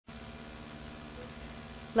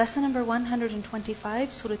Lesson number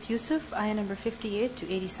 125, Surah Yusuf, ayah number 58 to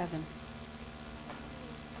 87.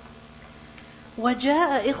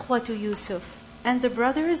 وَجَاءَ إِخْوَةُ يُوسُف, and the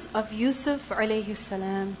brothers of Yusuf alayhi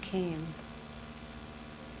salam came.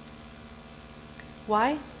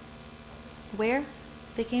 Why? Where?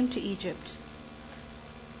 They came to Egypt.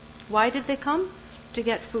 Why did they come? To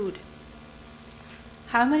get food.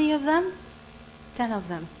 How many of them? 10 of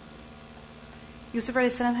them. Yusuf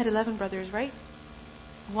alayhi salam had 11 brothers, right?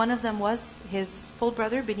 One of them was his full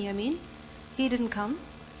brother, Binyamin. He didn't come.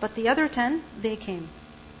 But the other 10, they came.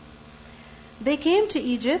 They came to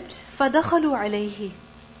Egypt, فَدَخَلُوا عَلَيْهِ,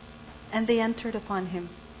 and they entered upon him.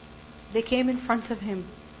 They came in front of him.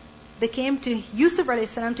 They came to Yusuf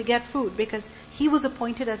a.s. to get food because he was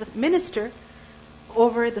appointed as a minister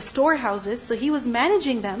over the storehouses, so he was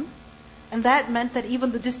managing them, and that meant that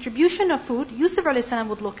even the distribution of food, Yusuf a.s.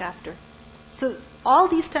 would look after. So all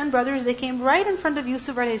these 10 brothers, they came right in front of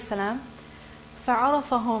Yusuf a.s.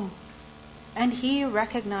 فَعَرَفَهُمْ, and he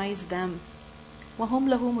recognized them. وَهُمْ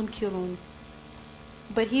لَهُ مُنْكِرُونَ,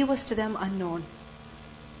 but he was to them unknown.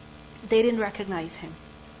 They didn't recognize him.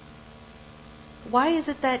 Why is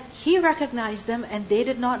it that he recognized them and they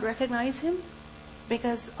did not recognize him?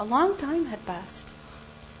 Because a long time had passed.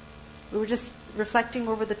 We were just reflecting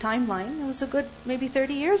over the timeline. It was a good maybe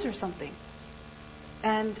 30 years or something.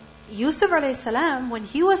 And Yusuf a.s., when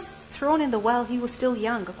he was thrown in the well, he was still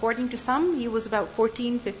young. According to some, he was about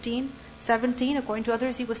 14, 15, 17. According to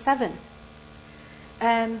others, he was 7.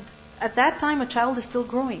 And at that time, a child is still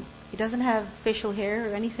growing. He doesn't have facial hair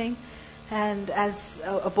or anything. And as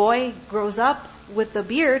a boy grows up with the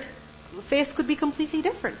beard, the face could be completely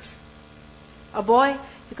different. A boy,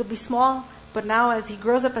 he could be small, but now as he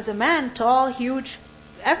grows up as a man, tall, huge,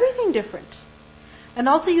 everything different. And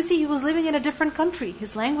also you see, he was living in a different country.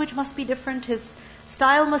 His language must be different, his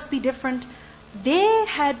style must be different. They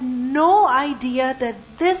had no idea that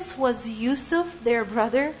this was Yusuf, their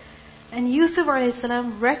brother, and Yusuf a.s.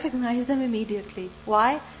 recognized them immediately.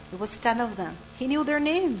 Why? It was 10 of them. He knew their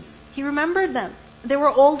names. He remembered them. They were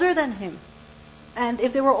older than him. And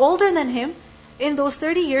if they were older than him, in those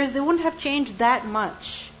 30 years, they wouldn't have changed that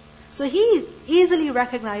much. So he easily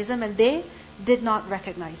recognized them and they did not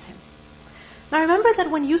recognize him. Now remember that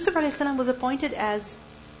when Yusuf a.s. was appointed as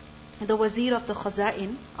the wazir of the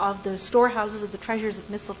khaza'in, of the storehouses of the treasures of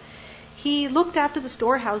Misr, he looked after the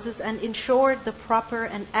storehouses and ensured the proper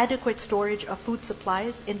and adequate storage of food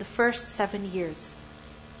supplies in the first 7 years.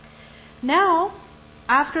 Now,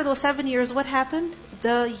 after those 7 years, what happened?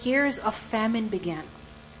 The years of famine began.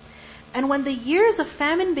 And when the years of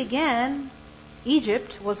famine began,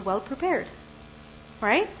 Egypt was well prepared.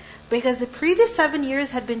 Right? Because the previous 7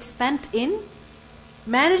 years had been spent in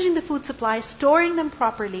managing the food supply, storing them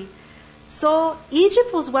properly. So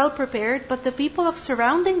Egypt was well prepared, but the people of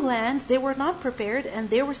surrounding lands, they were not prepared and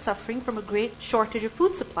they were suffering from a great shortage of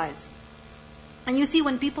food supplies. And you see,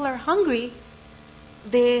 when people are hungry,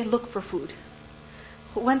 they look for food.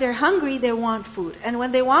 When they're hungry, they want food. And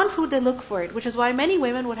when they want food, they look for it. Which is why many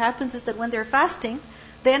women, what happens is that when they're fasting,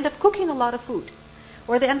 they end up cooking a lot of food.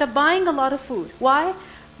 Or they end up buying a lot of food. Why?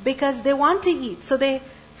 Because they want to eat. So they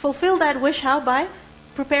fulfill that wish how? By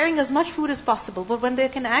preparing as much food as possible. But when they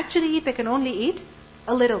can actually eat, they can only eat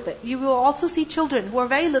a little bit. You will also see children who are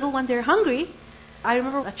very little when they're hungry. I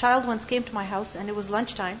remember a child once came to my house and it was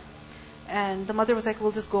lunchtime. And the mother was like,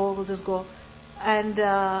 we'll just go. And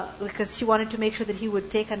because she wanted to make sure that he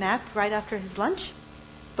would take a nap right after his lunch.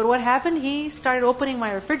 But what happened? He started opening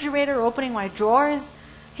my refrigerator, opening my drawers.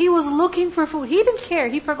 He was looking for food. He didn't care.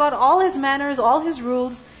 He forgot all his manners, all his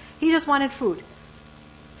rules. He just wanted food.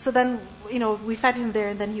 So then, we fed him there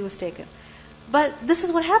and then he was taken. But this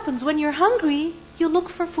is what happens. When you're hungry, you look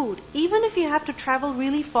for food. Even if you have to travel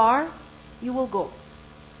really far, you will go.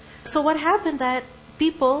 So what happened that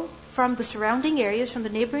people from the surrounding areas, from the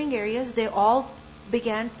neighboring areas, they all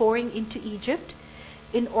began pouring into Egypt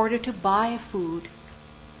in order to buy food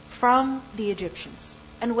from the Egyptians.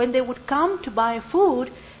 And when they would come to buy food,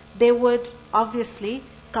 they would obviously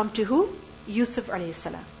come to who? Yusuf alayhi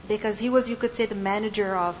salam. Because he was, you could say, the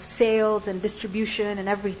manager of sales and distribution and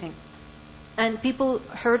everything. And people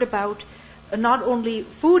heard about not only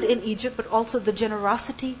food in Egypt, but also the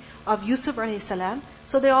generosity of Yusuf alayhi salam.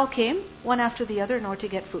 So they all came, one after the other, in order to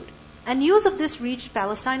get food. And news of this reached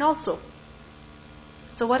Palestine also.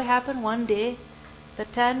 So what happened? One day, the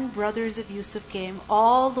 10 brothers of Yusuf came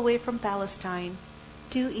all the way from Palestine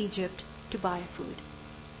to Egypt to buy food.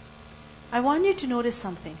 I want you to notice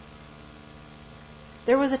something.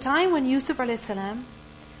 There was a time when Yusuf a.s.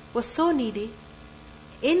 was so needy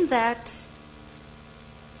in that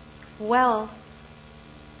well,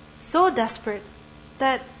 so desperate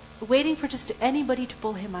that waiting for just anybody to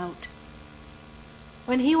pull him out.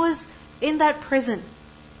 When he was in that prison,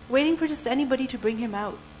 waiting for just anybody to bring him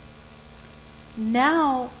out.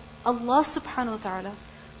 Now, Allah subhanahu wa ta'ala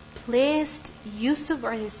placed Yusuf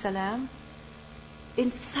alayhi salam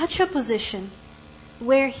in such a position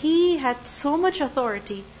where he had so much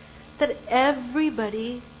authority that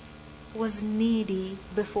everybody was needy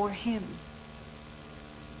before him.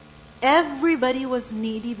 Everybody was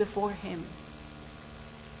needy before him.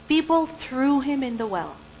 People threw him in the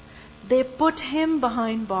well. They put him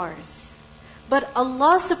behind bars. But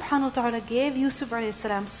Allah subhanahu wa ta'ala gave Yusuf alayhi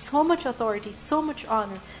salam so much authority, so much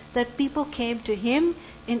honor, that people came to him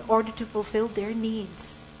in order to fulfill their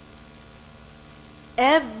needs.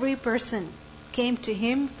 Every person came to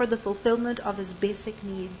him for the fulfillment of his basic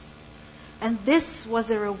needs. And this was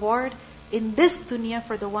a reward in this dunya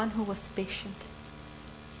for the one who was patient.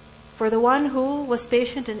 For the one who was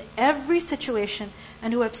patient in every situation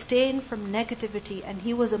and who abstained from negativity, and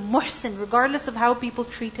he was a muhsin regardless of how people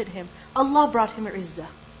treated him. Allah brought him izzah.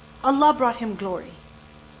 Allah brought him glory.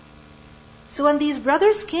 So when these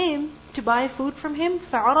brothers came to buy food from him,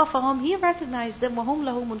 فَعَرَفَهُمْ, he recognized them, وَهُمْ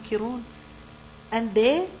لَهُ مُنْكِرُونَ, and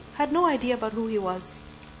they had no idea about who he was.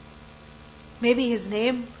 Maybe his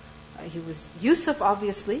name, he was Yusuf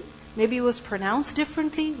obviously, maybe it was pronounced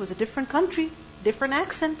differently, it was a different country, different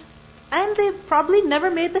accent, and they probably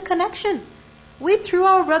never made the connection. We threw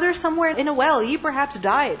our brother somewhere in a well, he perhaps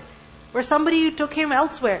died, or somebody took him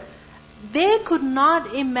elsewhere. They could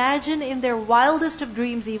not imagine in their wildest of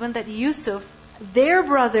dreams even that Yusuf, their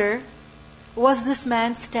brother, was this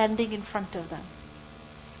man standing in front of them.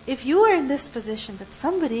 If you are in this position that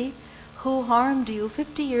somebody who harmed you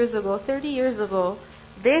 50 years ago, 30 years ago,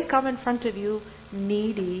 they come in front of you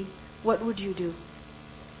needy, what would you do?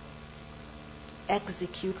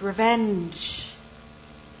 Execute revenge.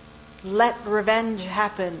 Let revenge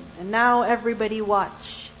happen. And now everybody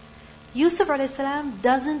watch. Yusuf a.s.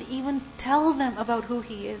 doesn't even tell them about who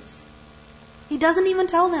he is. He doesn't even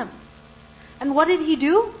tell them. And what did he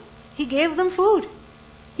do? He gave them food.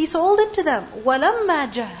 He sold it to them.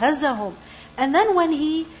 وَلَمَّا جَهَّزَهُمْ, and then when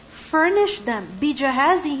he furnished them,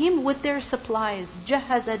 بِجَهَازِهِمْ, with their supplies.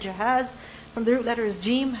 Jahaza, jahaz, from the root letters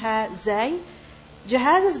Jim, Ha, Zay.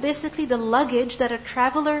 Jahaz is basically the luggage that a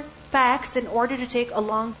traveler packs in order to take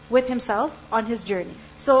along with himself on his journey.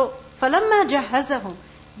 So, فَلَمَّا جَهَّزَهُمْ,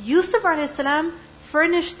 Yusuf a.s.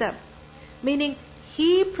 furnished them. Meaning,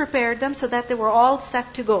 he prepared them so that they were all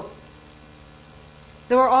set to go.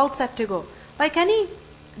 They were all set to go. Like any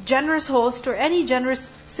generous host or any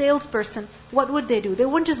generous salesperson, what would they do? They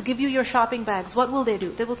wouldn't just give you your shopping bags. What will they do?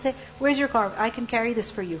 They will say, where's your car? I can carry this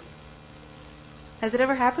for you. Has it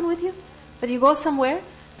ever happened with you? That you go somewhere,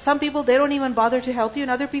 some people, they don't even bother to help you, and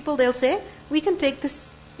other people, they'll say, we can take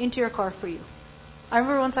this into your car for you. I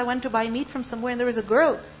remember once I went to buy meat from somewhere, and there was a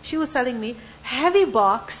girl, she was selling me heavy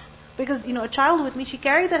box, because, a child with me, she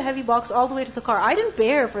carried that heavy box all the way to the car. I didn't pay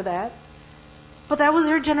her for that. But that was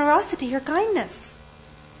her generosity, her kindness.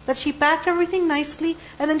 That she packed everything nicely,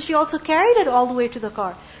 and then she also carried it all the way to the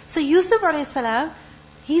car. So Yusuf a.s.,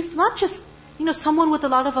 he's not just, someone with a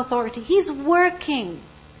lot of authority. He's working.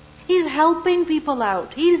 He's helping people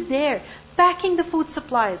out. He's there, packing the food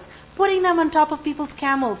supplies, putting them on top of people's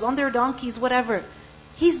camels, on their donkeys, whatever.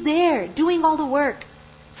 He's there, doing all the work.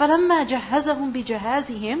 فَلَمَّا جَهَّزَهُمْ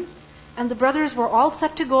بِجَهَازِهِمْ, and the brothers were all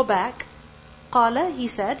set to go back. قَالَ, he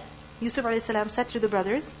said, Yusuf a.s. said to the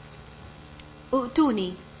brothers,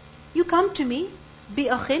 "U'tuni, you come to me,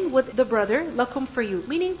 bi'akhin, with the brother, lakum, for you."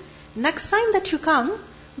 Meaning, next time that you come,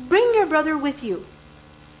 bring your brother with you.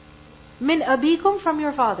 Min abikum, from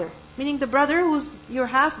your father. Meaning the brother who's your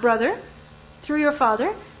half-brother, through your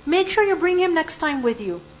father, make sure you bring him next time with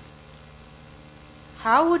you.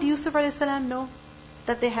 How would Yusuf a.s. know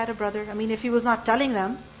that they had a brother? If he was not telling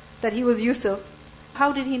them that he was Yusuf,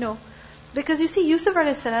 how did he know? Because you see, Yusuf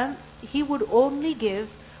a.s., he would only give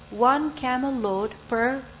 1 camel load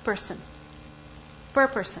per person. Per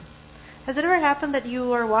person. Has it ever happened that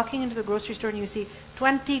you are walking into the grocery store and you see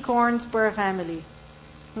 20 corns per family?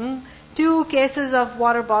 2 cases of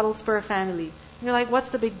water bottles per family. You're like, what's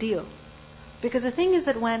the big deal? Because the thing is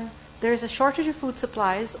that when there's a shortage of food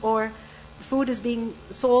supplies, or food is being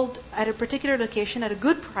sold at a particular location at a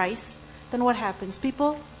good price, then what happens?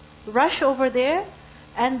 People rush over there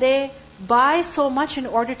and they buy so much in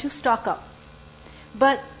order to stock up.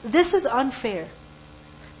 But this is unfair.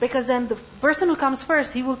 Because then the person who comes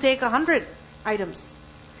first, he will take 100 items.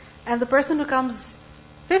 And the person who comes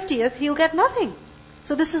 50th, he'll get nothing.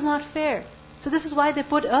 So this is not fair. So this is why they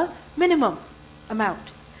put a minimum amount.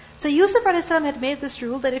 So Yusuf a.s. had made this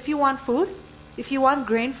rule that if you want food, if you want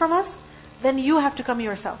grain from us, then you have to come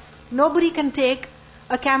yourself. Nobody can take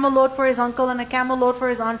a camel load for his uncle and a camel load for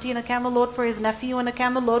his auntie and a camel load for his nephew and a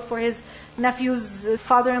camel load for his nephew's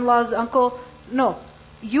father-in-law's uncle. No.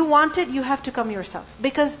 You want it, you have to come yourself.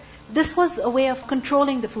 Because this was a way of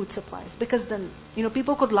controlling the food supplies. Because then,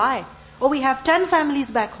 people could lie. Oh, we have 10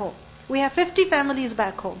 families back home. We have 50 families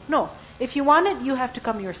back home. No. If you want it, you have to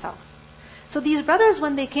come yourself. So these brothers,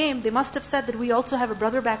 when they came, they must have said that we also have a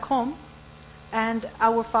brother back home. And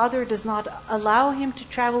our father does not allow him to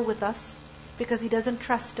travel with us because he doesn't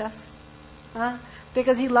trust us.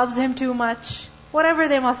 Because he loves him too much. Whatever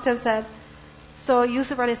they must have said. So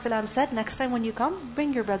Yusuf a.s. said, next time when you come,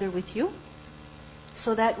 bring your brother with you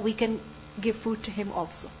so that we can give food to him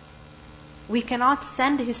also. We cannot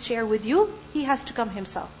send his share with you. He has to come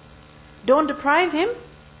himself. Don't deprive him.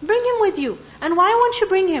 Bring him with you. And why won't you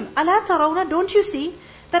bring him? Ala tarawna, don't you see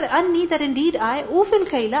that indeed I, ufil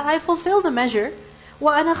kayla, I fulfill the measure.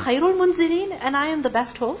 Wa ana khayrul munzilin, and I am the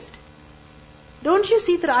best host. Don't you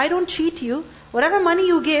see that I don't cheat you? Whatever money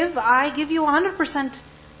you give, I give you 100%,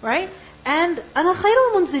 right? And ana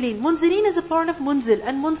khayrul munzilin. Munzilin is a plural of munzil,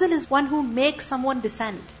 and munzil is one who makes someone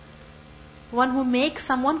descend, one who makes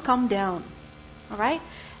someone come down. All right?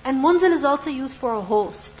 And munzil is also used for a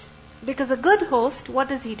host. Because a good host, what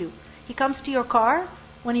does he do? He comes to your car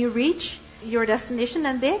when you reach your destination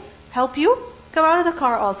and they help you come out of the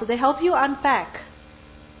car also. They help you unpack.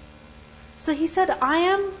 So he said, I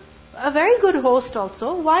am a very good host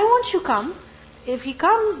also. Why won't you come? If he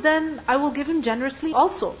comes, then I will give him generously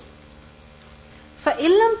also.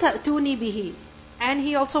 فَإِلَّمْ تَأْتُونِي بِهِ. And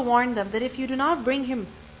he also warned them that if you do not bring him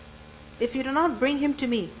to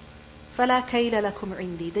me, فَلَا كَيْلَ لَكُمْ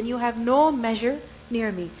عِنْدِي. Then you have no measure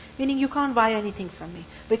near me. Meaning you can't buy anything from me.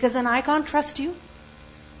 Because then I can't trust you.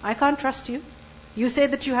 I can't trust you. You say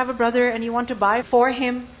that you have a brother and you want to buy for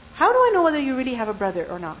him. How do I know whether you really have a brother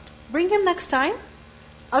or not? Bring him next time.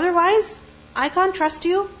 Otherwise, I can't trust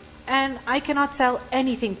you and I cannot sell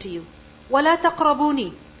anything to you. وَلَا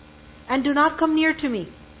تَقْرَبُونِي. And do not come near to me.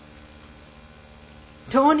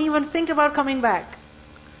 Don't even think about coming back.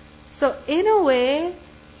 So in a way,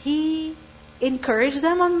 he encouraged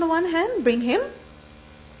them on the one hand, bring him.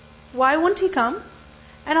 Why wouldn't he come?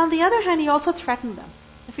 And on the other hand, he also threatened them.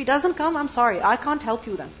 If he doesn't come, I'm sorry, I can't help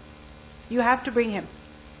you then. You have to bring him.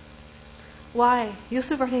 Why?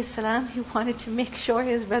 Yusuf a.s., he wanted to make sure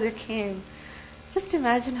his brother came. Just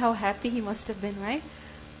imagine how happy he must have been, right?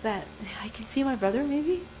 That I can see my brother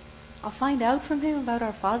maybe. I'll find out from him about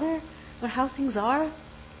our father, or how things are.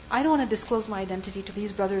 I don't want to disclose my identity to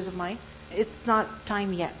these brothers of mine. It's not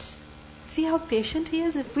time yet. See how patient he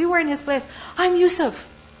is? If we were in his place, I'm Yusuf.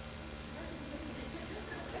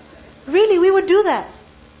 Really, we would do that.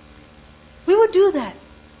 We would do that.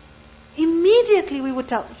 Immediately we would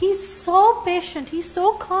tell. He's so patient. He's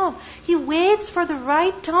so calm. He waits for the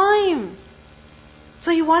right time.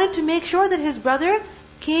 So he wanted to make sure that his brother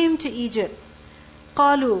came to Egypt.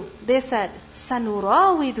 قالوا, they said,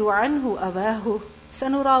 سنراود عنه أباه.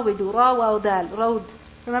 سنراود, ra wa dal, raud.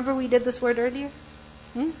 Remember we did this word earlier?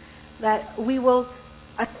 That we will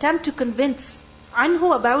attempt to convince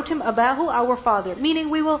anhu, about him, abahu, our father. Meaning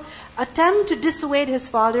we will attempt to dissuade his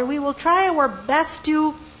father. We will try our best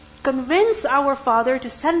to convince our father to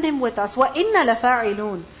send him with us. وَإِنَّ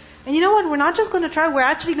لَفَاعِلُونَ. And you know what? We're not just going to try, we're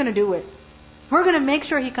actually going to do it. We're going to make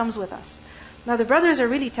sure he comes with us. Now the brothers are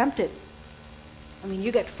really tempted. I mean,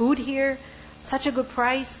 you get food here, such a good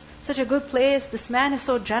price, such a good place. This man is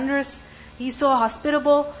so generous. He's so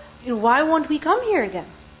hospitable. Why won't we come here again?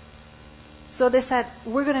 So they said,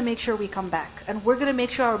 we're going to make sure we come back. And we're going to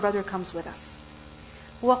make sure our brother comes with us.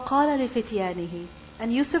 وَقَالَ لِفِتْيَانِهِ.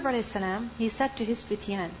 And Yusuf a.s., he said to his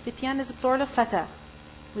fityan. Fityan is a plural of fata.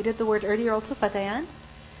 We did the word earlier also, fatayan.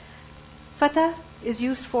 Fata is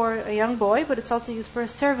used for a young boy, but it's also used for a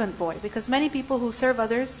servant boy. Because many people who serve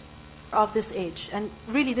others are of this age. And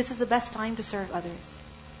really, this is the best time to serve others.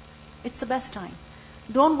 It's the best time.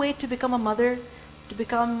 Don't wait to become a mother, to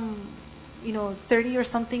become 30 or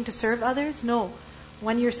something to serve others. No.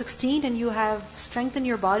 When you're 16 and you have strength in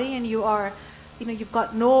your body and you are, you've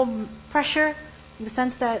got no pressure in the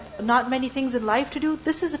sense that not many things in life to do,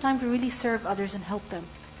 this is the time to really serve others and help them.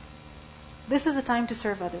 This is the time to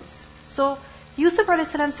serve others. So Yusuf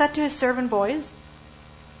a.s. said to his servant boys,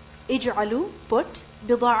 اجعلوا, put,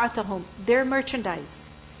 بضاعتهم, their merchandise.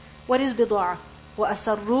 What is بضاعة?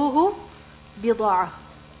 وأسروه بضاعة.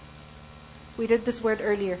 We did this word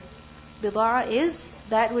earlier. Bidara is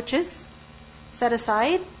that which is set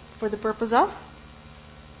aside for the purpose of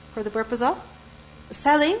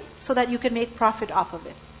selling so that you can make profit off of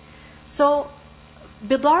it. So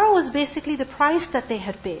Bidara was basically the price that they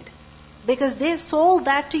had paid. Because they sold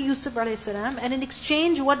that to Yusuf alayhi salam, and in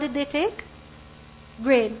exchange, what did they take?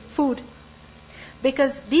 Grain, food.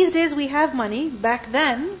 Because these days we have money. Back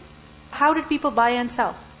then, how did people buy and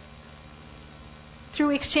sell?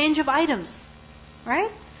 Through exchange of items.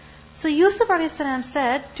 Right? So Yusuf alayhi salam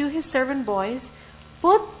said to his servant boys,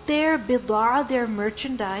 put their bida'a, their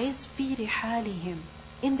merchandise, fi rihalihim,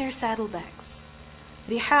 in their saddlebags.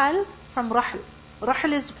 Rihal from rahl.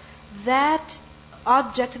 Rahl is that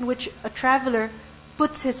object in which a traveler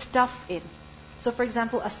puts his stuff in. So for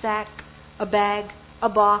example, a sack, a bag, a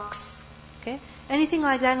box, okay? Anything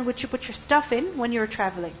like that in which you put your stuff in when you're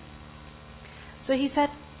traveling. So he said,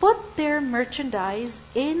 put their merchandise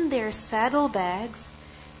in their saddlebags.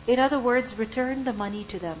 In other words, return the money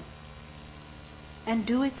to them. And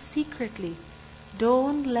do it secretly.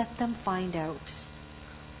 Don't let them find out.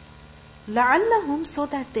 لَعَلَّهُمْ, so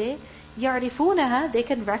that they يَعْرِفُونَهَا, they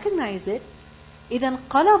can recognize it. إِذَا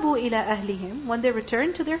انْقَلَبُوا إِلَىٰ أَهْلِهِمْ, when they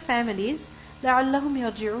return to their families,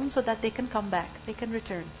 لَعَلَّهُمْ يَرْجِعُونَ, so that they can come back, they can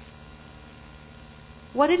return.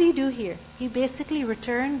 What did he do here? He basically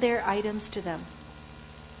returned their items to them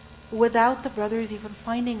without the brothers even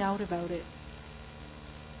finding out about it.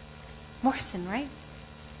 Muhsin, right?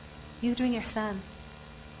 He's doing ihsan.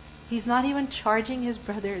 He's not even charging his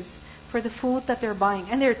brothers for the food that they're buying.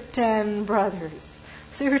 And they're 10 brothers.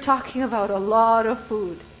 So you're talking about a lot of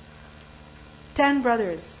food. 10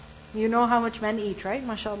 brothers. You know how much men eat, right?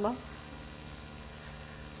 MashaAllah.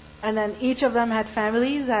 And then each of them had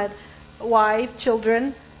families, had wife,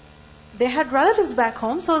 children. They had relatives back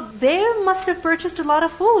home, so they must have purchased a lot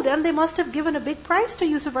of food, and they must have given a big price to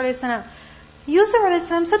Yusuf alayhi salam. Yusuf alayhi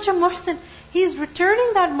salam, such a muhsin, he's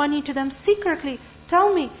returning that money to them secretly.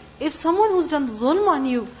 Tell me, if someone who's done zulm on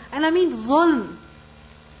you, and I mean zulm,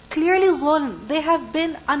 clearly zulm, they have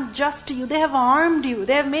been unjust to you, they have harmed you,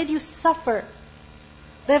 they have made you suffer,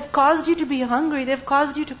 they have caused you to be hungry, they have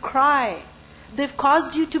caused you to cry, they've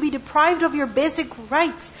caused you to be deprived of your basic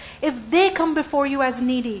rights. If they come before you as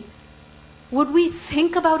needy, would we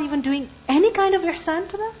think about even doing any kind of ihsan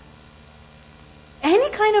to them?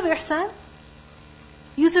 Any kind of ihsan?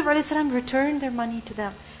 Yusuf alayhi salam returned their money to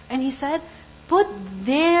them. And he said, put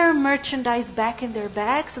their merchandise back in their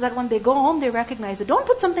bag so that when they go home, they recognize it. Don't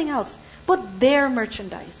put something else. Put their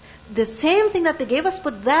merchandise. The same thing that they gave us,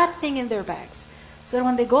 put that thing in their bags. So that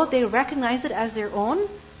when they go, they recognize it as their own.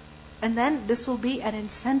 And then this will be an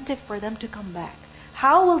incentive for them to come back.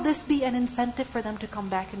 How will this be an incentive for them to come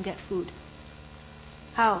back and get food?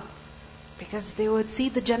 How? Because they would see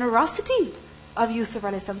the generosity of Yusuf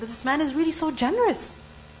alayhi salam. That this man is really so generous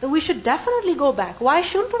that we should definitely go back. Why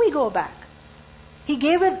shouldn't we go back? He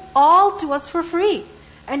gave it all to us for free.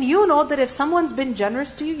 And you know that if someone's been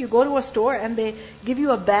generous to you, you go to a store and they give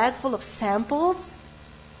you a bag full of samples,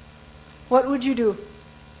 what would you do?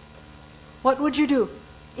 What would you do?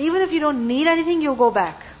 Even if you don't need anything, you'll go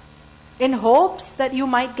back in hopes that you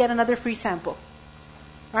might get another free sample.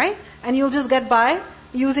 Right? And you'll just get by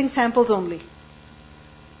using samples only.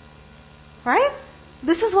 Right?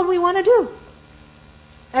 This is what we want to do.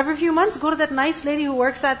 Every few months, go to that nice lady who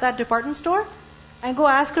works at that department store and go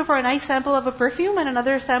ask her for a nice sample of a perfume and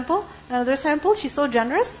another sample, another sample. She's so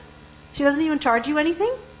generous. She doesn't even charge you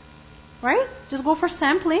anything. Right? Just go for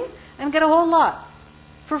sampling and get a whole lot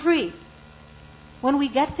for free. When we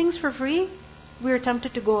get things for free, we are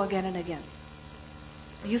tempted to go again and again.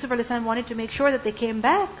 Yusuf alayhi salam wanted to make sure that they came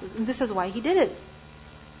back. And this is why he did it.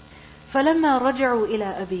 فَلَمَّا رَجَعُوا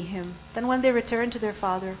إِلَىٰ أَبِيهِمْ, then when they returned to their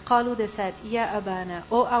father, قَالُوا, they said, يَا أَبَانَا,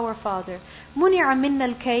 O our father, مُنِعَ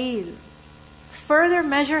مِنَّا الْكَيْلِ, further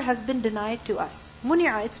measure has been denied to us.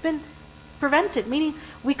 مُنِعَ, it's been prevented, meaning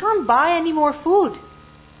we can't buy any more food.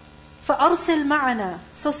 فَأَرْسِلْ مَعَنَا,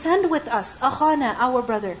 so send with us, أَخَانَا, our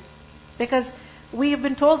brother. Because we have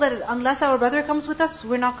been told that unless our brother comes with us,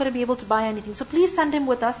 we're not going to be able to buy anything. So please send him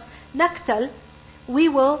with us. نَكْتَلْ, we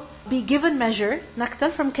will be given measure.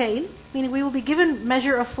 نَكْتَلْ from kail, meaning we will be given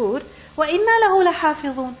measure of food. وَإِنَّا لَهُ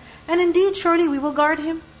لَحَافِظُونَ, and indeed, surely we will guard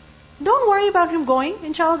him. Don't worry about him going.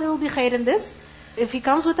 Inshallah, there will be khair in this. If he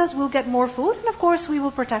comes with us, we'll get more food, and of course, we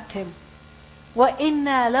will protect him.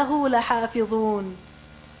 وَإِنَّا لَهُ لَحَافِظُونَ.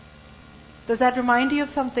 Does that remind you of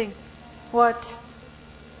something? What?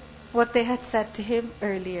 What they had said to him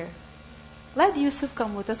earlier. Let Yusuf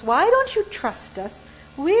come with us. Why don't you trust us?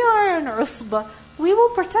 We are an usba. We will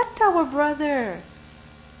protect our brother.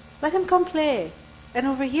 Let him come play. And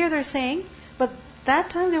over here they're saying, but that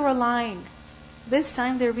time they were lying. This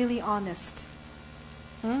time they're really honest.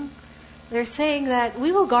 They're saying that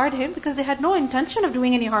we will guard him because they had no intention of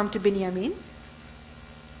doing any harm to Binyamin.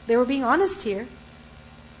 They were being honest here.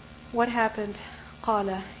 What happened?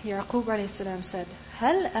 قال, Yaqub alayhi salam said,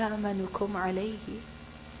 هَلْ آمَنُكُمْ عَلَيْهِ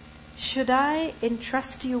Should I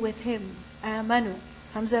entrust you with him? آمَنُ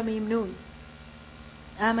Hamza Mim Noon.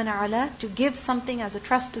 آمَنَ عَلَى To give something as a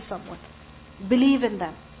trust to someone. Believe in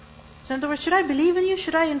them. So in other words, should I believe in you?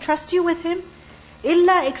 Should I entrust you with him?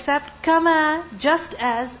 Illa except kama, just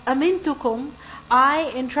as amintukum,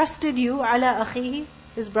 I entrusted you ala akhihi,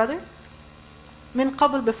 his brother. Min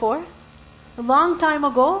qabl before. A long time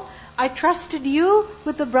ago, I trusted you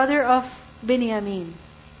with the brother of Binyamin,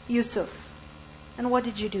 Yusuf. And what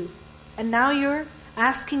did you do? And now you're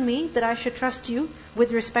asking me that I should trust you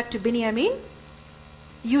with respect to Binyamin?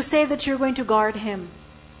 You say that you're going to guard him.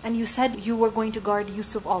 And you said you were going to guard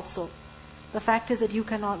Yusuf also. The fact is that you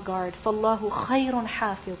cannot guard. فَاللَّهُ خَيْرٌ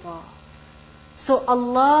حَافِظًا So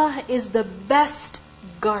Allah is the best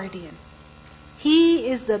guardian. He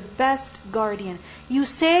is the best guardian. You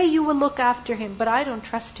say you will look after him, but I don't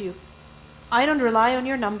trust you. I don't rely on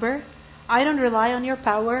your number. I don't rely on your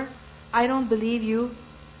power. I don't believe you.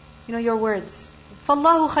 Your words.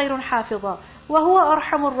 فَاللَّهُ خَيْرٌ حَافِظًا وَهُوَ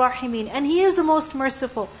أَرْحَمُ الرَّاحِمِينَ And He is the most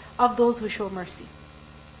merciful of those who show mercy.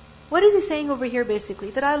 What is He saying over here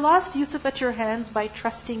basically? That I lost Yusuf at your hands by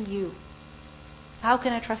trusting you. How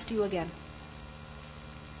can I trust you again?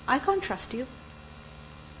 I can't trust you.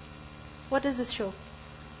 What does this show?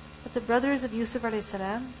 That the brothers of Yusuf a.s.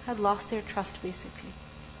 had lost their trust basically.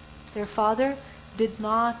 Their father did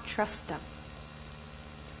not trust them.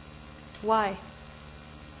 Why?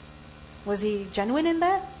 Was he genuine in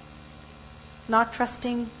that? Not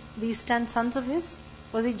trusting these 10 sons of his?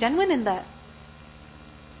 Was he genuine in that?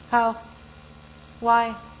 How?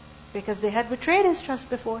 Why? Because they had betrayed his trust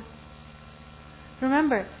before.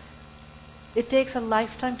 Remember, it takes a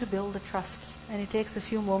lifetime to build a trust, and it takes a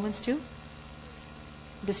few moments to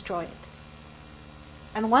destroy it.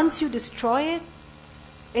 And once you destroy it,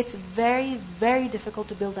 it's very, very difficult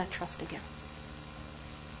to build that trust again.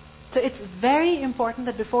 So it's very important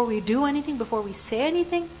that before we do anything, before we say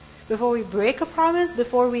anything, before we break a promise,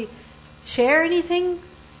 before we share anything,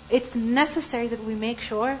 it's necessary that we make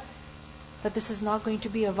sure that this is not going to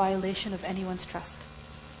be a violation of anyone's trust.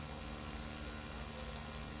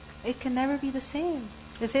 It can never be the same.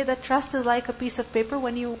 They say that trust is like a piece of paper.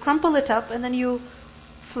 When you crumple it up and then you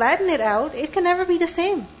flatten it out, it can never be the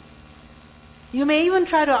same. You may even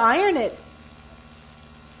try to iron it.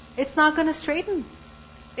 It's not going to straighten.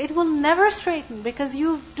 It will never straighten because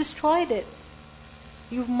you've destroyed it.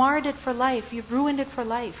 You've marred it for life. You've ruined it for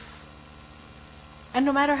life. And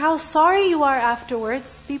no matter how sorry you are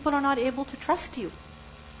afterwards, people are not able to trust you.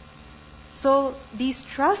 So these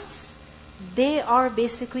trusts, they are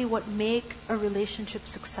basically what make a relationship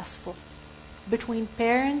successful. Between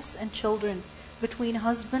parents and children, between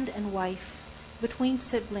husband and wife, between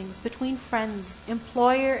siblings, between friends,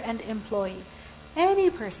 employer and employee. Any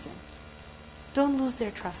person. Don't lose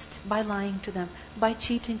their trust by lying to them, by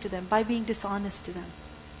cheating to them, by being dishonest to them.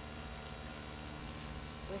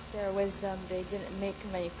 With their wisdom, they didn't make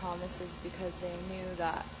many promises because they knew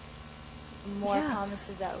that more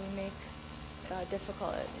promises that we make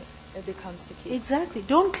difficult it becomes to keep. Exactly.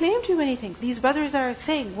 Don't claim too many things. These brothers are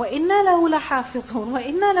saying, وَإِنَّا لَهُ لَحَافِظُونَ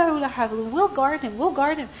وَإِنَّا لَهُ لَحَافِظُونَ We'll guard him. We'll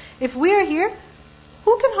guard him. If we're here,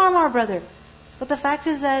 who can harm our brother? But the fact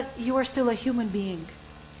is that you are still a human being.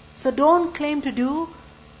 So don't claim to do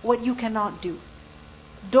what you cannot do.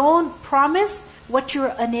 Don't promise what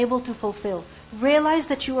you're unable to fulfill. Realize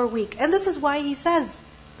that you are weak. And this is why he says,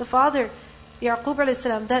 the father, Yaqub a.s.,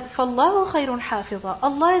 that فَاللَّهُ خَيْرٌ حَافِظًا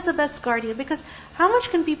Allah is the best guardian. Because how much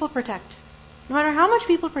can people protect? No matter how much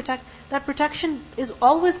people protect, that protection is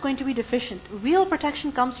always going to be deficient. Real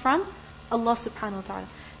protection comes from Allah subhanahu wa ta'ala.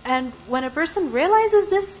 And when a person realizes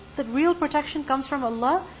this, that real protection comes from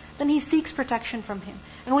Allah, then he seeks protection from Him.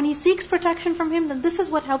 And when he seeks protection from Him, then this is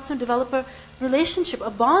what helps him develop a relationship, a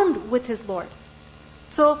bond with his Lord.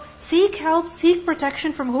 So seek help, seek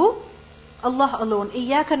protection from who? Allah alone.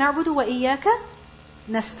 إِيَّاكَ نَعْبُدُ وَإِيَّاكَ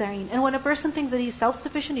نَسْتَعِينَ And when a person thinks that he's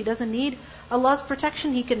self-sufficient, he doesn't need Allah's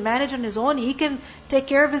protection, he can manage on his own, he can take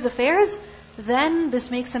care of his affairs, then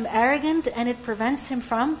this makes him arrogant and it prevents him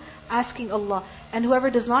from asking Allah. And whoever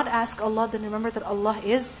does not ask Allah, then remember that Allah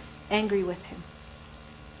is angry with him.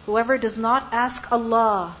 Whoever does not ask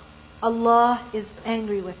Allah, Allah is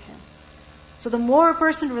angry with him. So the more a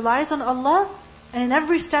person relies on Allah, and in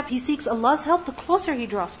every step he seeks Allah's help, the closer he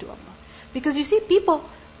draws to Allah. Because you see, people,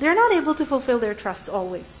 they're not able to fulfill their trusts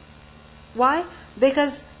always. Why?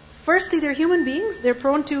 Because firstly, they're human beings, they're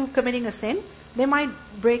prone to committing a sin, they might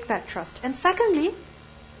break that trust. And secondly,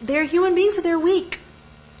 they're human beings, so they're weak.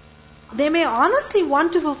 They may honestly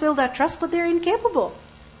want to fulfill that trust, but they're incapable.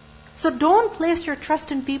 So don't place your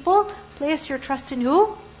trust in people, place your trust in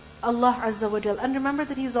who? Allah Azza wa Jal. And remember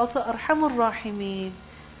that He is also Arhamur Rahimeen,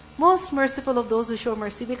 most merciful of those who show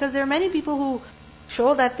mercy. Because there are many people who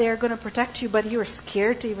show that they are going to protect you, but you are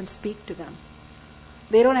scared to even speak to them.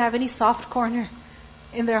 They don't have any soft corner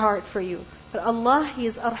in their heart for you. But Allah, He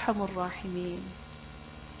is Arhamur Rahimeen.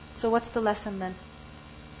 So what's the lesson then?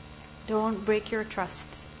 Don't break your trust.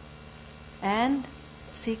 And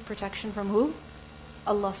seek protection from who?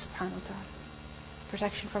 Allah subhanahu wa ta'ala.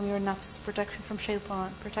 Protection from your nafs, protection from shaitan,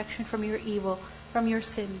 protection from your evil, from your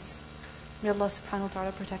sins. May Allah subhanahu wa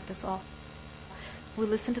ta'ala protect us all. We'll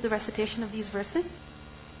listen to the recitation of these verses.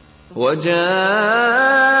 وجاء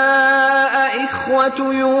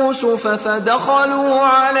إخوة يوسف فدخلوا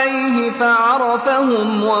عليه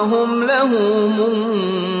فعرفهم وهم له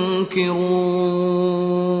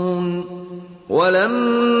منكرون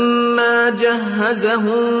ولما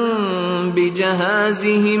جهزهم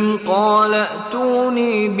بجهازهم قال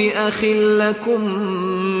ائتوني بأخ لكم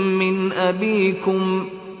من أبيكم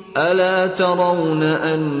ألا ترون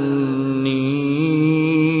أني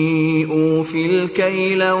أوفي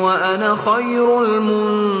الكيل وأنا خير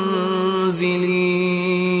المنزلين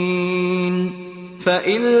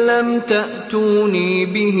فإن لم تأتوني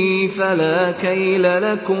به فلا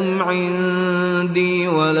كيل لكم عندي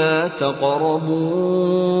ولا تقربون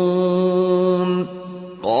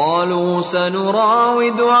قالوا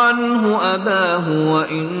سنراود عنه أباه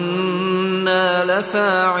وإنا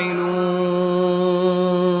لفاعلون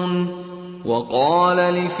وقال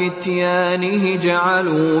لفتيانه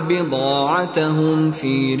جعلوا بضاعتهم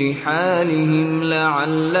في رحالهم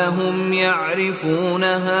لعلهم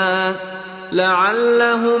يعرفونها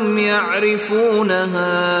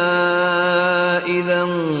إذا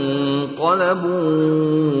انقلبوا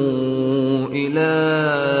إلى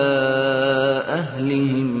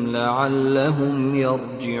أهلهم لعلهم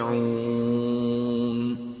يرجعون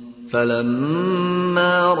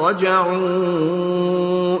فلما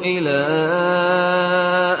رجعوا إلى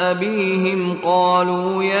أبيهم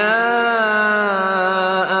قالوا يا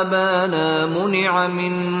أبانا منع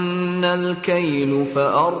منا الكيل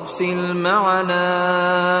فأرسل معنا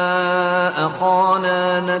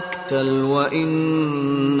أخانا نكتل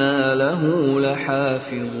وإنا له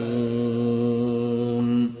لحافظون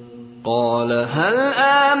قال هل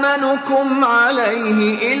آمنكم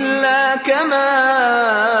عليه إلا كما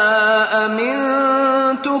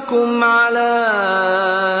أمنتكم على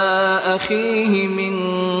أخيه من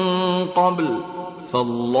قبل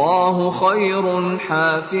فالله خير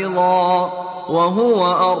حافظا وهو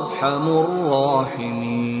أرحم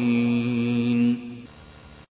الراحمين